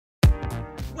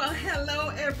Hello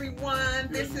everyone.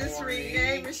 This is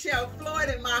Rene, Michelle, Floyd,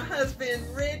 and my husband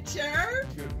Richard.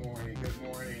 Good morning, good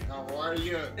morning. How are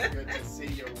you? Good to see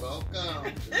you.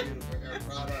 Welcome to Beautiful Hair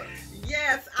Products.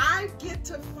 Yes, I get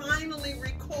to finally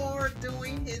record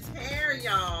doing his hair,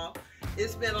 y'all.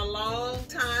 It's been a long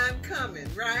time coming,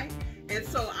 right? And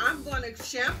so I'm going to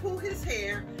shampoo his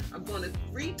hair, I'm going to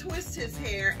retwist his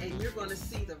hair, and you're going to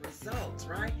see the results,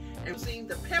 right? And seeing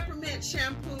the peppermint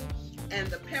shampoo and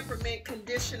the peppermint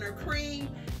conditioner cream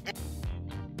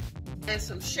and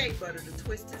some shea butter to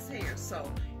twist his hair.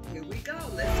 So here we go.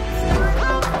 Let's get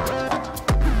started.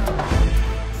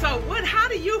 So how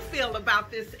do you feel about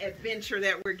this adventure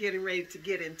that we're getting ready to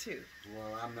get into?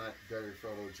 Well, I'm not very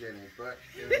photogenic, but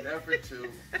in an effort to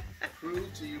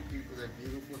prove to you people that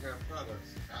beautiful hair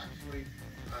products actually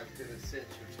has been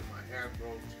essential to my hair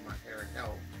growth, to my hair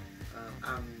health,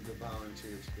 I'm the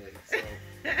volunteer today. So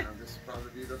this will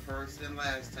probably be the first and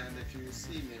last time that you will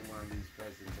see me in one of these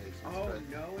presentations. Oh, but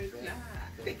no, it's not.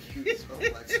 Thank you so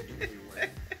much anyway.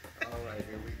 All right,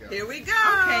 here we go. Here we go.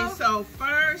 Okay, so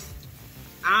first,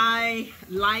 I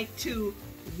like to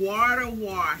water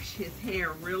wash his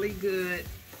hair really good,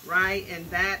 right? And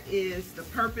that is, the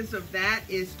purpose of that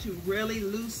is to really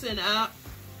loosen up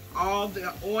all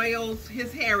the oils.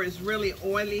 His hair is really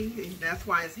oily. That's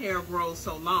why his hair grows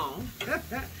so long.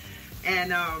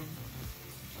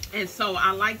 and so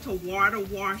I like to water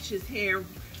wash his hair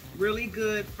really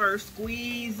good first,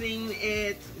 squeezing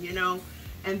it, you know.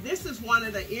 And this is one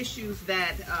of the issues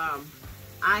that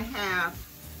I have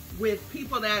with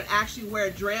people that actually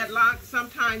wear dreadlocks.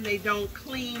 Sometimes they don't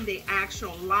clean the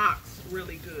actual locks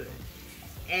really good.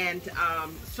 And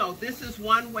so this is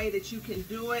one way that you can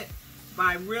do it,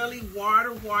 by really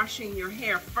water washing your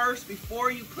hair first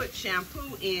before you put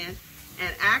shampoo in.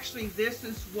 And actually this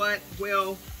is what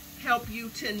will help you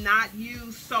to not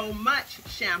use so much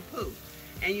shampoo.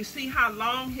 And you see how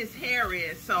long his hair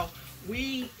is. So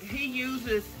he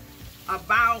uses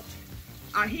about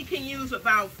he can use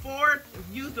about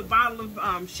use a bottle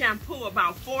of shampoo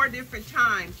about 4 different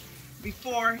times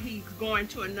before he's going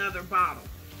to another bottle,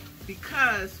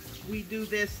 because we do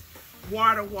this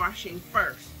water washing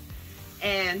first.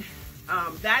 And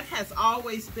that has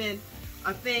always been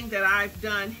a thing that I've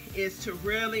done, is to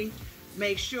really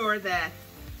make sure that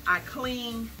I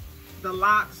clean the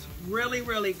locks really,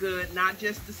 really good, not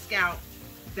just the scalp.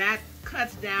 That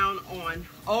cuts down on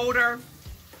odor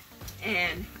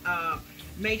and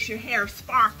makes your hair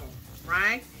sparkle,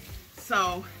 right?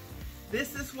 So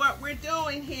this is what we're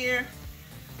doing here.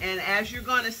 And as you're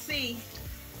going to see,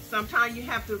 sometimes you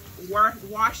have to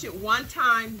wash it one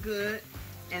time good,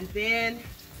 and then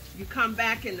you come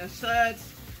back and the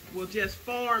suds will just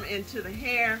form into the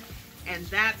hair. And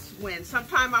that's when,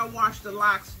 sometimes I wash the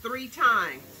locks 3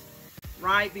 times,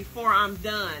 right, before I'm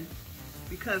done,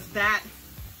 because that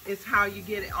is how you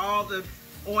get all the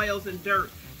oils and dirt.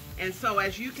 And so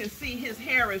as you can see, his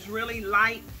hair is really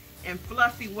light and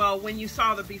fluffy. Well, when you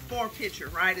saw the before picture,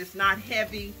 right, it's not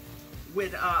heavy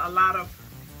with a lot of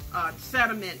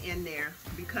sediment in there,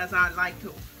 because I like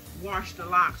to wash the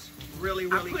locks really,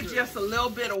 really good. I put just a little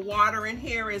bit of water in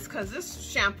here, is because this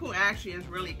shampoo actually is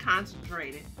really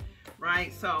concentrated,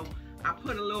 right? So I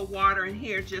put a little water in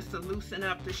here just to loosen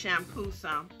up the shampoo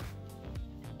some.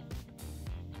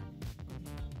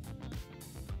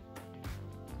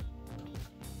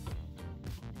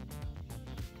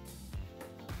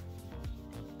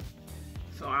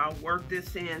 So I'll work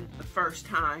this in the first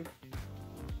time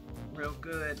real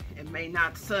good. It may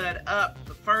not sud up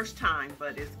the first time,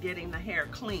 but it's getting the hair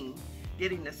clean,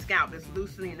 getting the scalp, it's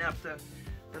loosening up the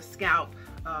scalp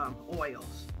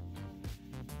oils.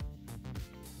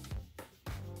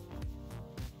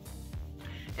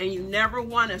 And you never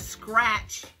want to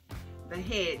scratch the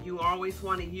head. You always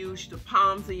want to use the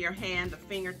palms of your hand, the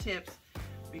fingertips,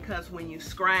 because when you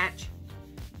scratch,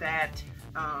 that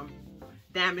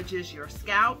damages your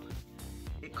scalp.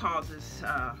 It causes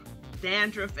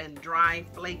dandruff and dry,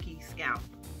 flaky scalp.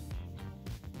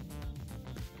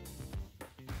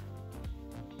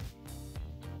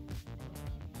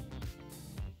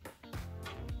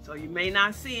 So you may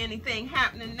not see anything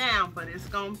happening now, but it's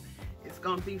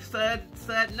gonna be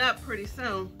sudding up pretty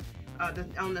soon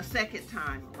on the second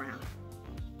time around.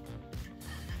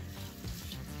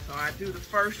 So I do the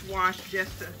first wash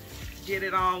just to get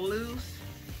it all loose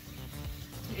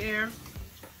here.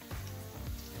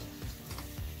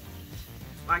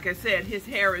 Like I said, his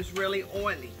hair is really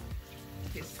oily.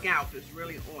 His scalp is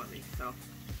really oily, so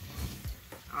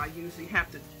I usually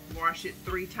have to wash it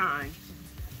 3 times.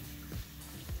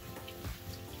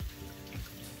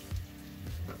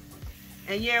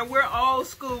 And yeah, we're old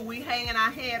school. We hanging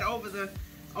our head over the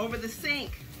over the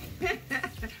sink.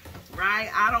 Right?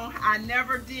 I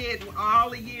never did, all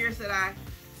the years that I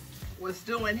was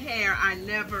doing hair, I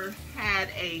never had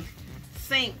a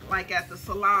sink like at the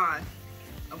salon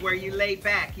where you lay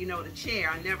back, you know, the chair.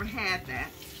 I never had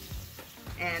that.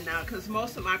 And because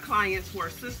most of my clients were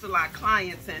Sisterlock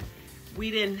clients, and we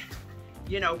didn't,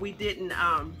 you know, we didn't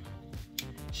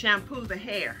shampoo the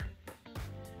hair,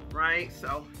 right?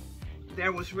 So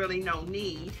there was really no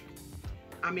need.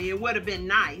 I mean, it would have been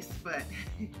nice, but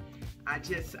I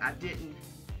didn't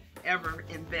ever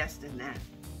invest in that.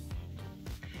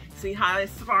 See how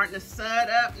it's starting to sud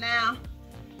up now?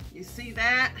 You see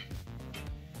that?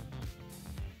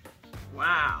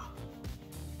 Wow.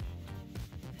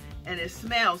 And it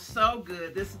smells so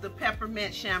good. This is the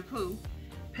peppermint shampoo.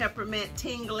 Peppermint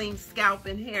tingling scalp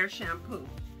and hair shampoo.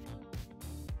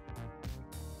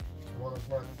 One of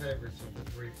my favorites of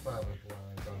the 3 product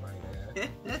lines, I might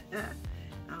add.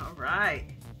 All right.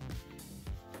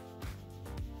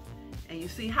 And you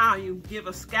see how you give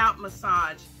a scalp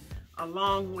massage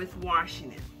along with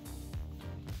washing it.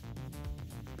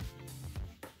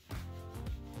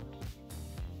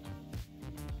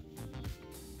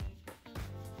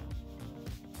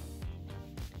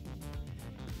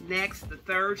 Next, the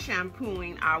third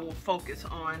shampooing, I will focus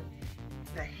on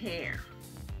the hair,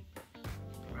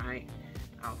 right?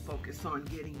 I'll focus on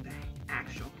getting the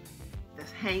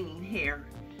this hanging hair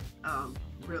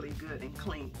really good and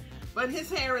clean. But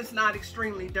his hair is not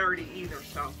extremely dirty either,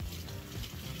 so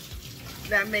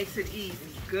that makes it easy.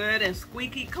 Good and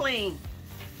squeaky clean.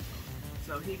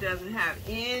 So he doesn't have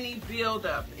any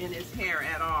buildup in his hair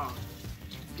at all.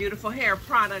 Beautiful Hair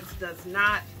Products does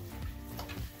not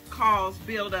cause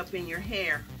buildup in your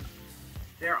hair.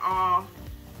 They're all,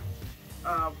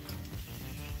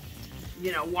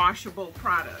 you know, washable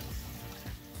products.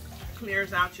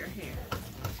 Clears out your hair.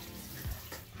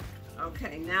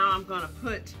 Okay, now I'm gonna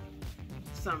put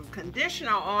some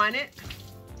conditioner on it,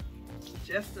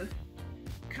 just to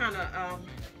kind of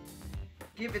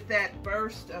give it that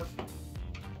burst of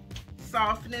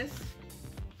softness.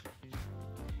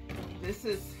 This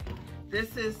is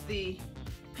the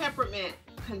peppermint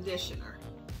conditioner.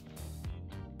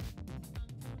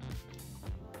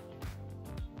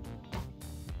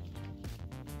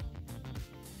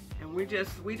 And we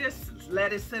just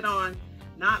let it sit on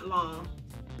not long,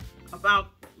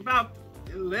 about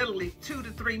literally 2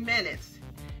 to 3 minutes,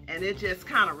 and it just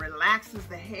kind of relaxes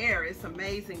the hair. It's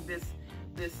amazing, this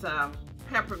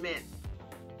peppermint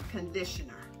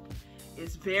conditioner.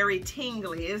 It's very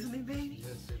tingly, isn't it, baby?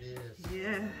 Yes, it is.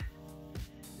 Yeah.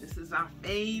 This is our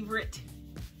favorite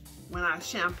when I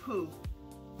shampoo.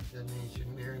 That means you're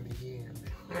nearing the end.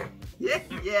 Yeah,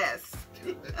 yes.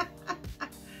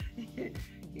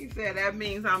 He said that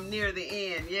means I'm near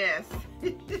the end, yes.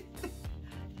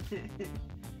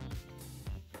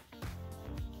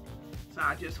 So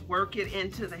I just work it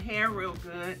into the hair real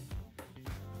good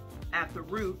at the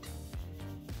root,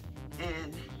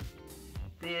 and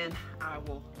then I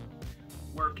will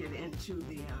work it into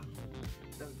the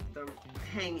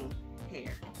hanging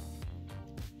hair.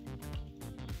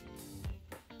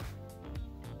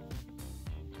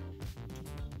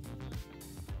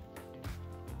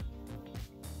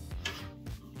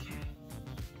 Okay.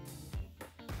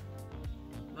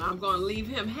 Now I'm going to leave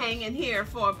him hanging here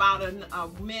for about a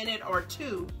minute or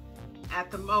two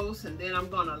at the most, and then I'm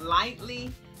going to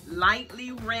lightly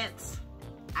rinse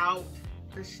out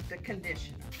the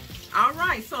conditioner. All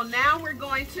right, so now we're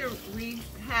going to, we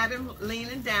had him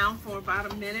leaning down for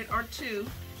about a minute or two.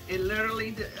 It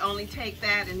literally only take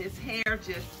that, and his hair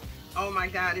just, oh my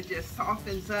God, it just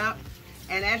softens up.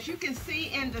 And as you can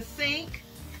see in the sink,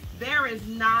 there is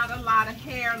not a lot of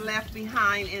hair left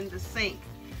behind in the sink,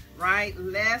 right?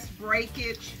 Less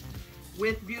breakage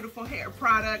with Beautiful Hair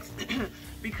Products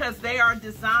because they are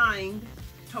designed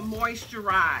to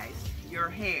moisturize your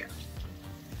hair,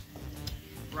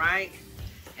 right?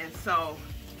 And so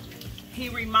he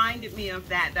reminded me of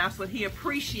that. That's what he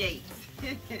appreciates,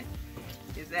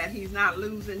 is that he's not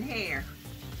losing hair.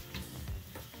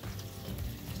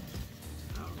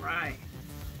 All right.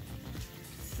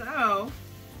 So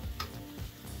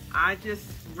I just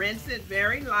rinse it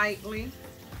very lightly.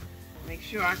 Make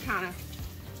sure I kind of,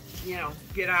 you know,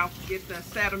 get the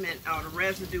sediment or the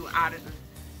residue out of the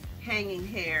hanging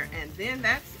hair, and then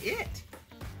that's it.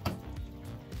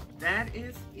 That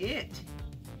is it.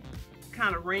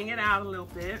 Kind of wring it out a little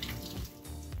bit.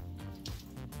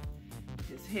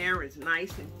 His hair is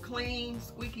nice and clean,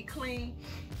 squeaky clean.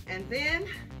 And then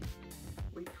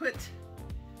we put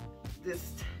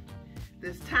this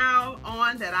towel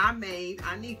on that I made.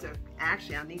 I need to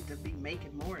be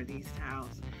making more of these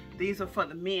towels. These are for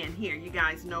the men here. You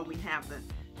guys know we have the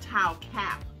towel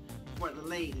cap for the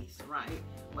ladies, right?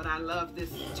 But I love this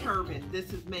turban.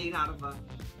 This is made out of a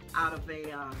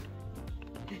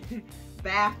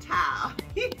bath towel.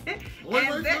 Yes,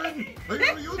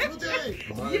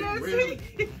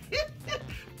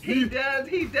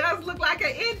 he does look like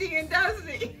an Indian, doesn't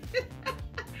he?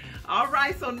 All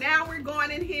right, so now we're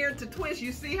going in here to twist.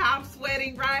 You see how I'm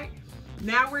sweating, right?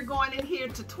 Now we're going in here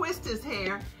to twist his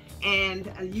hair, and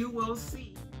you will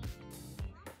see.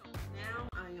 So now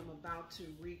I am about to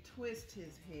retwist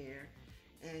his hair,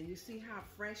 and you see how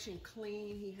fresh and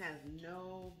clean. He has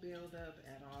no buildup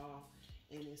at all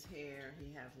in his hair.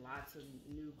 He has lots of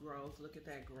new growth. Look at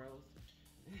that growth.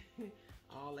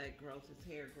 All that growth. His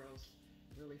hair grows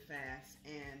really fast.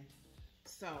 And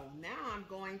so now I'm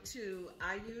going to,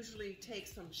 I usually take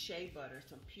some shea butter,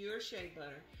 some pure shea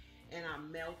butter, and I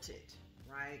melt it,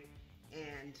 right?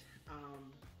 And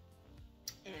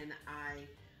I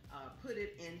put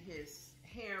it in his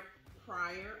hair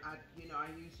prior. I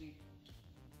usually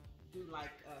do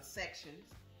like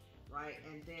sections, right?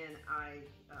 And then I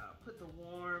put the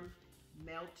warm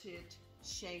melted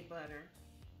shea butter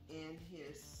in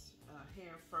his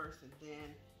hair first, and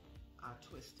then I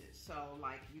twist it. So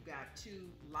like you got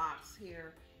two locks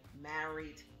here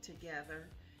married together,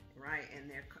 right?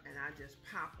 And I just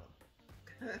pop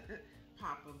them,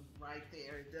 pop them right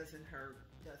there. It doesn't hurt.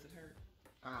 Does it hurt?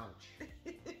 Ouch.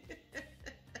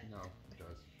 No, it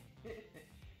does.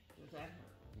 Does that hurt?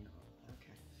 No.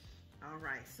 Okay. All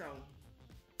right. So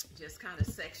just kind of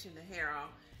section the hair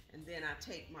off, and then I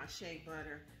take my shea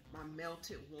butter, my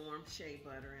melted warm shea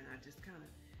butter, and I just kind of,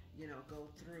 go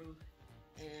through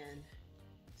and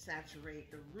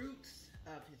saturate the roots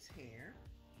of his hair,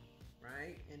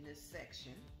 right, in this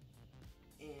section.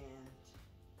 And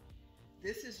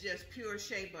this is just pure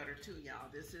shea butter too, y'all.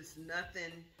 This is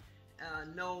nothing,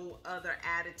 no other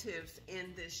additives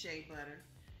in this shea butter,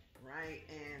 right?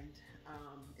 And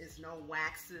it's no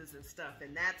waxes and stuff.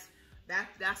 And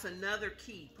that's another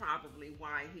key probably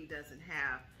why he doesn't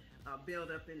have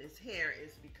buildup in his hair,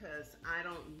 is because I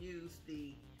don't use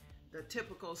the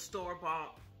typical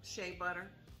store-bought shea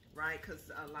butter, right? Because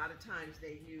a lot of times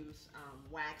they use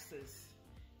waxes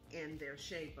in their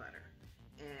shea butter,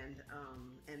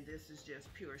 and this is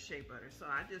just pure shea butter. So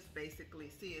I just basically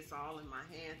see it's all in my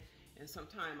hand, and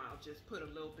sometimes I'll just put a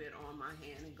little bit on my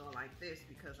hand and go like this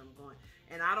because I'm going.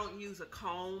 And I don't use a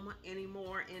comb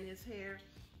anymore in his hair.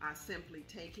 I simply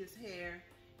take his hair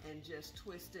and just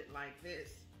twist it like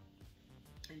this,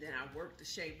 and then I work the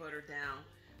shea butter down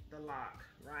the lock,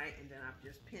 right? And then I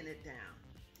just pin it down,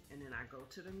 and then I go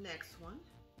to the next one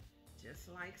just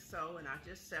like so, and I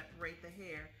just separate the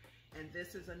hair. And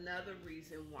this is another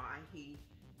reason why he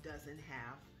doesn't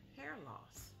have hair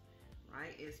loss,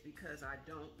 right? It's because I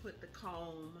don't put the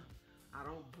comb, I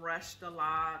don't brush the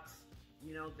locks.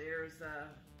 There's a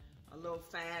little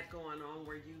fad going on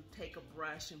where you take a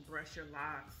brush and brush your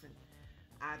locks, and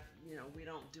we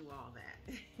don't do all that.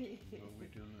 No, we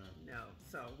do not. No,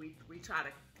 so we try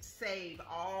to save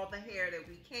all the hair that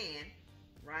we can,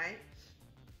 right?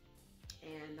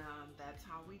 And that's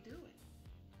how we do it.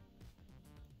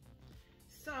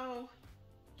 So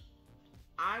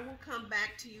I will come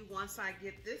back to you once I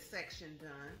get this section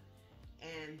done,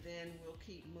 and then we'll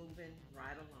keep moving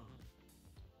right along.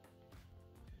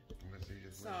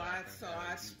 So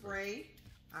I spray,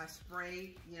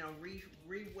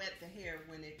 re-wet the hair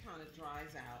when it kind of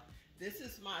dries out. This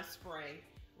is my spray,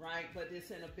 right? But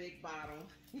it's in a big bottle.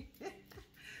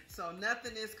 So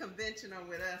nothing is conventional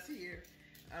with us here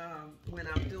when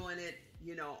I'm doing it,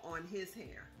 on his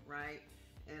hair, right?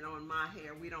 And on my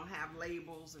hair, we don't have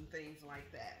labels and things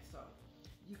like that. So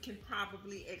you can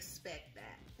probably expect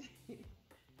that.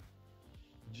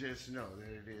 Just know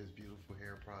that it is beautiful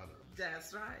hair product.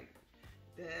 That's right.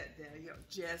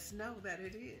 Just know that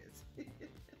it is.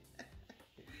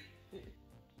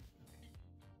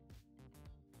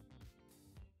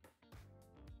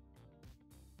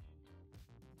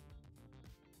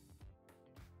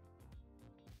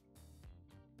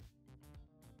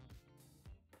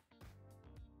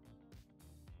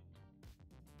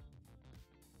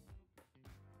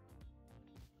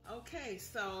 Okay,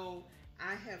 so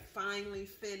I have finally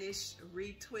finished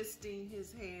retwisting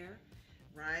his hair,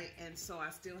 right? And so I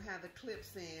still have the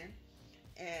clips in,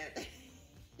 and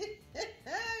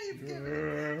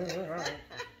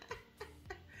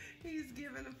he's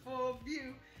giving a full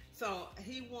view. So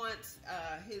he wants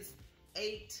his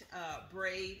 8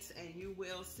 braids, and you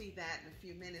will see that in a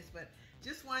few minutes, but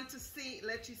just want to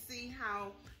let you see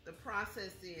how the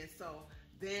process is. So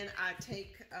then I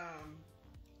take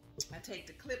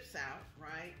the clips out,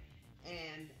 right?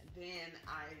 And then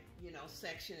I, you know,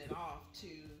 section it off to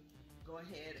go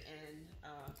ahead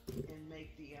and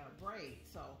make the braid.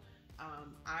 So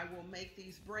I will make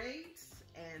these braids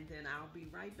and then I'll be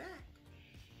right back.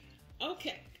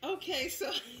 Okay,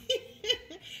 so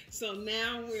so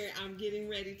now I'm getting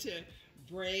ready to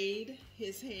braid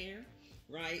his hair,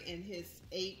 right, in his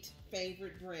 8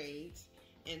 favorite braids.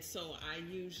 And so I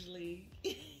usually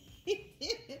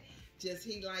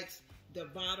he likes the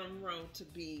bottom row to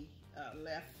be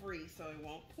left free so it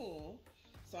won't pull.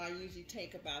 So I usually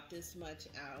take about this much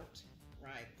out,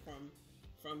 right,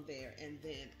 from there, and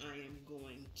then I am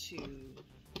going to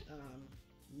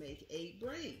make 8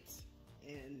 braids,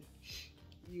 and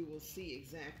you will see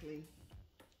exactly.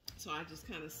 So I just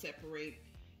kind of separate,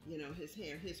 you know, his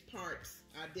hair, his parts.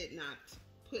 I did not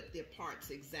put the parts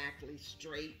exactly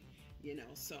straight, you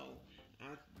know, so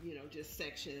I, you know, just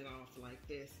section it off like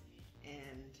this,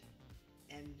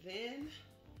 and then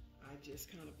I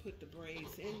just kind of put the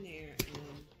braids in there,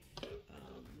 and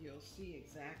you'll see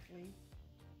exactly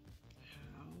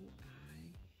how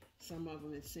some of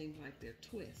them, it seems like they're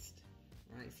twist,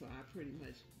 right? So I pretty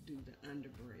much do the under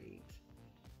braids.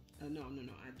 No,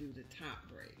 I do the top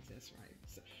braids, that's right.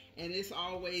 So, and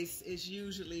it's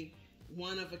usually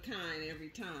one of a kind every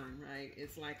time, right?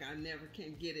 It's like I never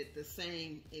can get it the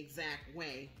same exact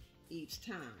way each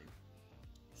time.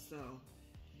 So,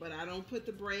 but I don't put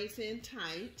the braids in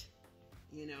tight,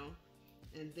 you know,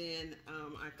 and then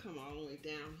I come all the way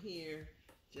down here,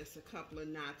 just a couple of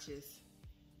notches,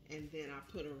 and then I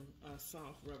put a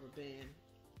soft rubber band,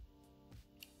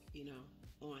 you know,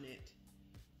 on it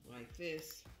like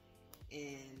this,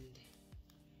 and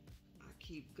I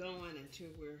keep going until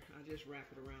I just wrap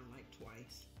it around like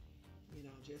twice, you know,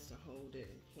 just to hold it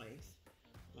in place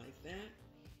like that,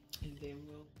 and then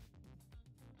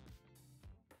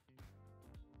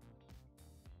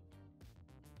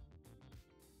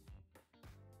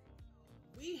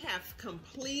we have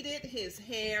completed his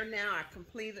hair now. I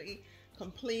completed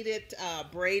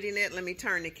braiding it. Let me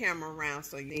turn the camera around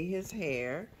so you see his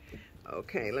hair.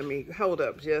 Okay, let me hold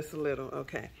up just a little.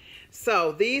 Okay,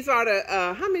 so these are the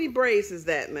how many braids is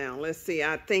that now? Let's see.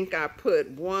 I think I put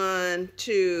 1,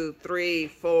 2, 3,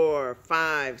 4,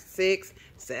 5, 6,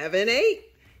 7,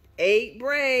 8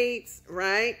 braids,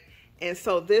 right? And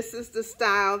so this is the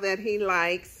style that he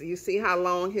likes. You see how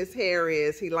long his hair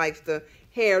is. He likes the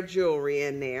hair jewelry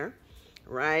in there,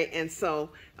 right? And so,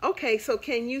 okay, so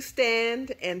can you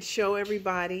stand and show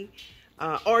everybody?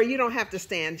 Or you don't have to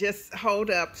stand, just hold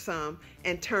up some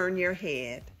and turn your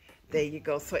head. There you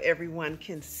go, so everyone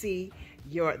can see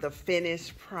the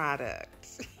finished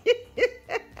product.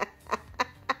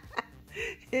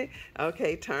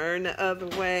 Okay, turn the other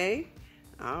way.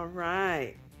 All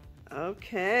right,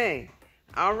 okay.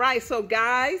 All right, so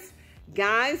guys,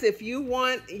 if you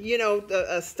want, you know,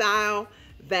 a style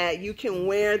that you can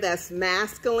wear that's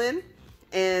masculine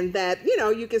and that, you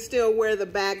know, you can still wear the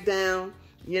back down,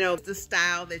 you know, the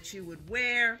style that you would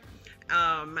wear.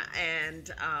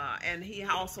 And he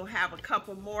also have a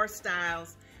couple more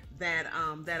styles that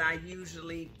I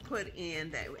usually put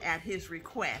in that at his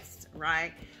request,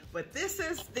 right? But this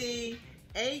is the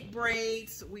 8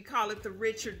 braids. We call it the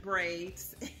Richard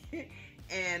braids.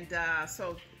 And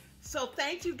so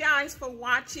thank you guys for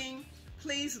watching.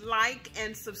 Please like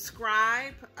and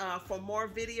subscribe for more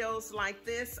videos like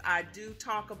this. I do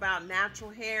talk about natural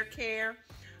hair care,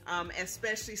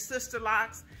 especially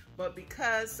Sisterlocks, but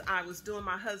because I was doing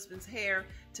my husband's hair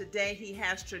today, he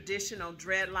has traditional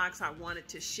dreadlocks. I wanted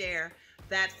to share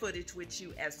that footage with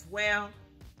you as well.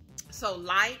 So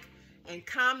like and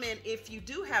comment if you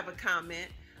do have a comment.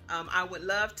 I would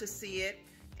love to see it.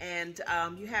 And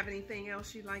you have anything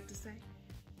else you'd like to say?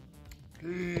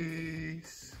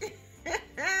 Peace.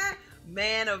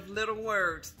 Man of little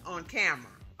words on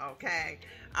camera, okay?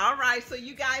 All right, so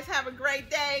you guys have a great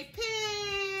day.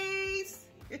 Peace.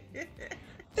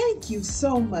 Thank you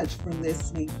so much for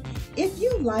listening. If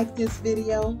you like this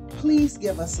video, please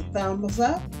give us a thumbs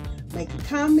up, make a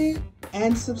comment,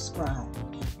 and subscribe.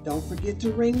 Don't forget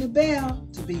to ring the bell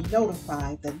to be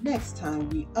notified the next time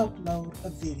we upload a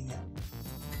video.